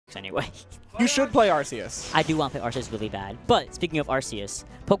anyway. You should play Arceus. I do want to play Arceus really bad. But speaking of Arceus,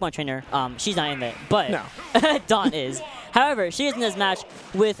 Pokemon trainer, she's not in it, but no. Dawn is. However, she is in this match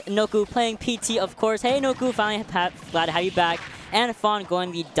with Noku playing PT, of course. Hey, Noku, finally glad to have you back. And Fawn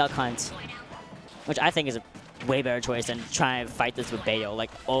going the Duck Hunt, which I think is a way better choice than trying to fight this with Bayo.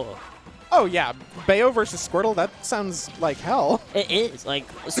 Like, oh. Oh, yeah. Bayo versus Squirtle, that sounds like hell. It is. Like,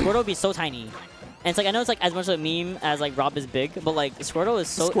 Squirtle would be so tiny. And it's like, I know it's like as much of a meme as like Rob is big, but like Squirtle is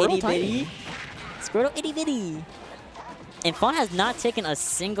so itty-bitty. Squirtle itty-bitty. And Fawn has not taken a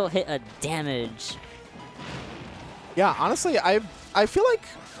single hit of damage. Yeah, honestly, I feel like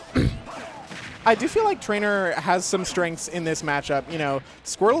I do feel like Trainer has some strengths in this matchup. You know,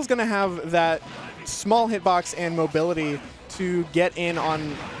 Squirtle's going to have that small hitbox and mobility to get in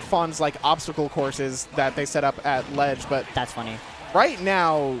on Fawn's like obstacle courses that they set up at ledge, but that's funny. Right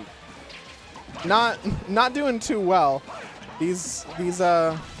now, not doing too well. These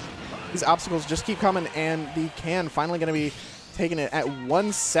obstacles just keep coming, and the can finally going to be taking it at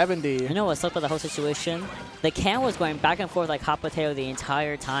 170. You know what sucked about the whole situation? The can was going back and forth like hot potato the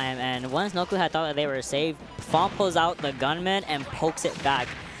entire time, and once Noku had thought that they were safe, Fawn pulls out the gunman and pokes it back,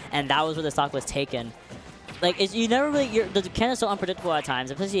 and that was where the stock was taken. Like, you never really, the can is so unpredictable at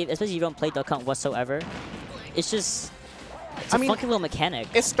times, especially if you don't play Duck Hunt whatsoever. It's just, it's a funky little mechanic.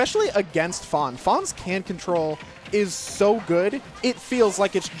 Especially against Fawn. Fawn's can control is so good, it feels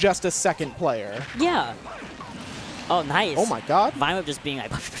like it's just a second player. Yeah. Oh, nice. Oh my god. Vine Whip just being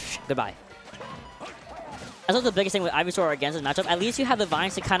like, goodbye. That's also the biggest thing with Ivysaur against this matchup. At least you have the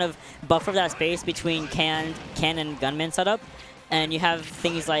vines to kind of buffer that space between can and gunman setup. And you have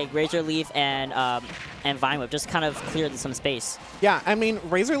things like Razor Leaf and Vine Whip just kind of clear some space. Yeah, I mean,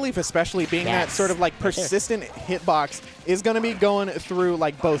 Razor Leaf especially being that sort of like persistent hitbox is going to be going through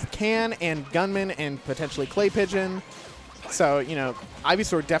like both can and gunman and potentially Clay Pigeon. So, you know,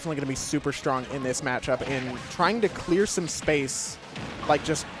 Ivysaur definitely going to be super strong in this matchup in trying to clear some space, like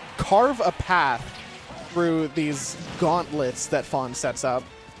just carve a path through these gauntlets that Fawn sets up.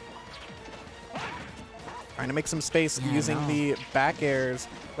 Trying to make some space using the back airs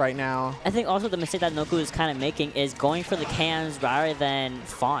right now. I think also the mistake that Noku is kind of making is going for the cans rather than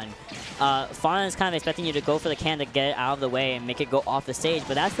Fawn. Fawn is kind of expecting you to go for the can to get it out of the way and make it go off the stage,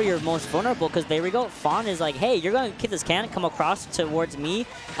 but that's where you're most vulnerable because there we go. Fawn is like, hey, you're going to kick this can, come across towards me,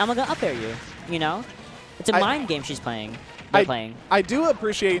 I'm going to up air you, you know? It's a mind game she's playing. I do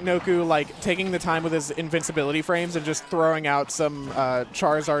appreciate Noku like taking the time with his invincibility frames and just throwing out some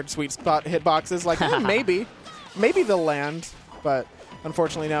Charizard sweet spot hitboxes. Like maybe they'll land, but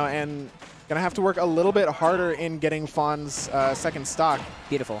unfortunately no. And gonna have to work a little bit harder in getting Fawn's second stock.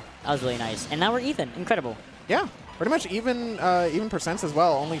 Beautiful. That was really nice. And now we're even. Incredible. Yeah. Pretty much even percents as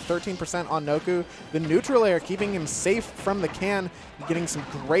well. Only 13% on Noku. The neutral air keeping him safe from the can, getting some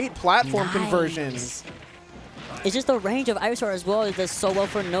great platform conversions. It's just the range of Ivysaur as well. It does so well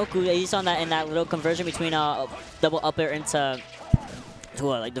for Noku. You saw that in that little conversion between double up air into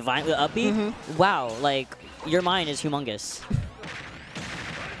like divine uppy. Wow, like your mind is humongous.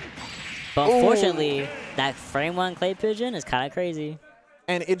 But unfortunately, that frame one Clay Pigeon is kind of crazy.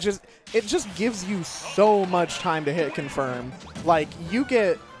 And it just gives you so much time to hit confirm. Like you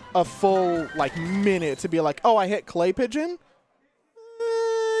get a full like minute to be like, oh, I hit Clay Pigeon.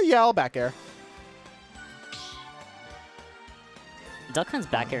 Yeah, I'll back air. Duck Hunt's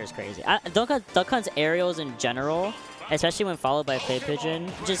back air is crazy. Duck Hunt's aerials in general, especially when followed by Clay Pigeon,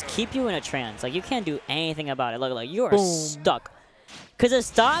 just keep you in a trance. Like, you can't do anything about it. Look, like, you are stuck. Because it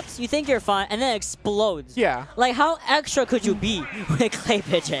stops, you think you're fine, and then it explodes. Yeah. Like, how extra could you be with Clay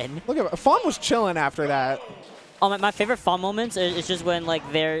Pigeon? Look at Fawn was chilling after that. Oh, my favorite Fawn moments is just when, like,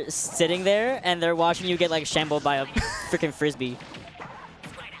 they're sitting there, and they're watching you get, like, shambled by a freaking Frisbee.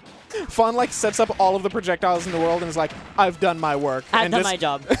 Fawn like sets up all of the projectiles in the world and is like, I've done my work. I've done my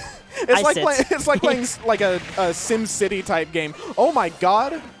job. It's like playing like a Sim City type game. Oh my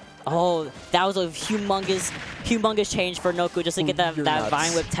god. Oh, that was a humongous change for Noku just to get that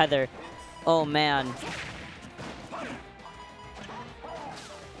Vine Whip tether. Oh man. All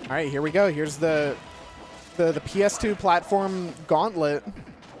right, here we go. Here's the PS2 platform gauntlet.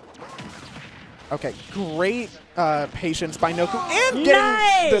 Okay, great patience by Noku and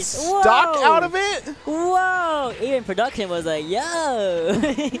getting the stock out of it. Whoa! Even production was like, yo!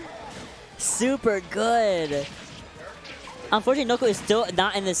 Super good. Unfortunately, Noku is still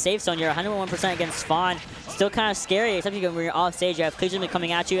not in the safe zone. You're 101% against Fawn. Still kind of scary, except when you're off stage. You have Cleveland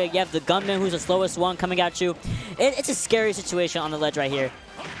coming at you. You have the gunman, who's the slowest one, coming at you. It's a scary situation on the ledge right here.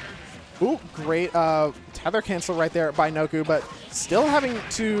 Ooh, great tether cancel right there by Noku, but still having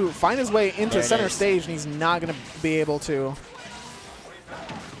to find his way into center stage, and he's not going to be able to.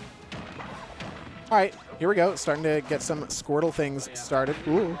 All right, here we go. Starting to get some Squirtle things started.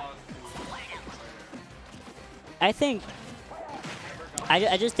 Ooh. I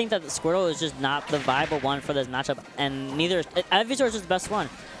just think that the Squirtle is just not the viable one for this matchup, and neither Ivysaur is just the best one.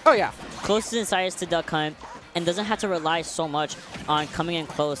 Oh yeah. Closest in size to Duck Hunt, and doesn't have to rely so much on coming in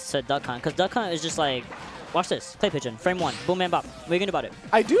close to Duck Hunt, because Duck Hunt is just like, watch this, Clay Pigeon, frame 1, boom, man, bop. What are you gonna do about it?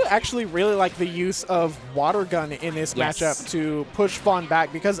 I do actually really like the use of Water Gun in this matchup to push Fawn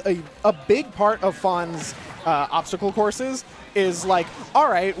back, because a big part of Fawn's obstacle courses is like, all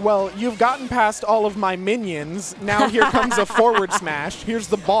right, well, you've gotten past all of my minions. Now here comes a forward smash. Here's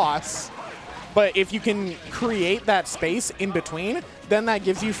the boss. But if you can create that space in between, then that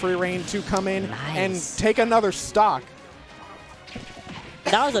gives you free reign to come in and take another stock.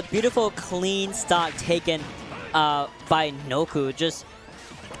 That was a beautiful, clean stock taken by Noku. Just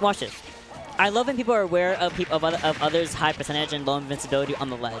watch this. I love when people are aware of others' high percentage and low invincibility on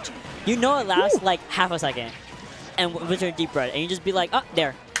the ledge. You know it lasts like half a second, and Wizard Deep Red, and you just be like, oh,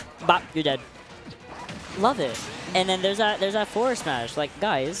 there, bop, you're dead. Love it. And then there's that forward smash. Like,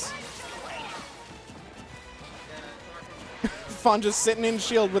 guys. Fawn just sitting in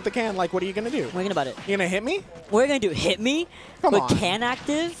shield with the can. Like, what are you gonna do? What are you gonna about it? You gonna hit me? What are you gonna do? Hit me? Come with on. can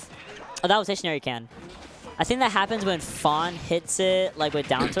active? Oh, that was stationary can. I think that happens when Fawn hits it like with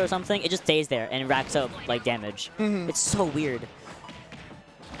down tilt or something. It just stays there and racks up like damage. It's so weird.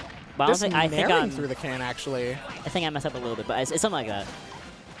 But Just I think I'm through the can actually. I think I messed up a little bit, but it's something like that.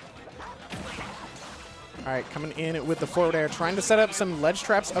 All right, coming in with the forward air, trying to set up some ledge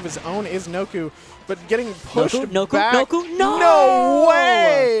traps of his own is Noku, but getting pushed back. Noku, no! No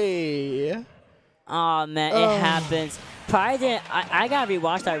way! Oh man, it happens. Probably didn't. I gotta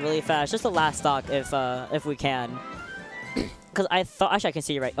rewatch that really fast. Just the last stock, if we can. Because I thought actually I can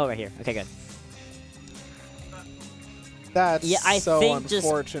see you right. Oh, right here. Okay, good. That's so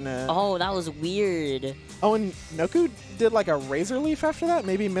unfortunate. Oh, that was weird. Oh, and Noku did like a razor leaf after that.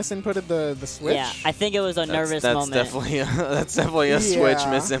 Maybe misinputted the switch. Yeah, I think it was a nervous moment. That's definitely a switch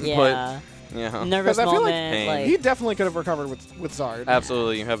misinput. Yeah. Nervous I feel moment. like he definitely could have recovered with Zard.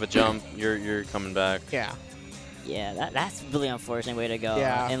 Absolutely, you have a jump. You're coming back. Yeah. Yeah, that's really unfortunate way to go.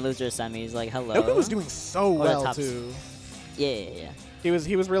 Yeah. In loser semis, like hello. Noku was doing so well too. Yeah. He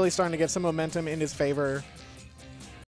was really starting to get some momentum in his favor.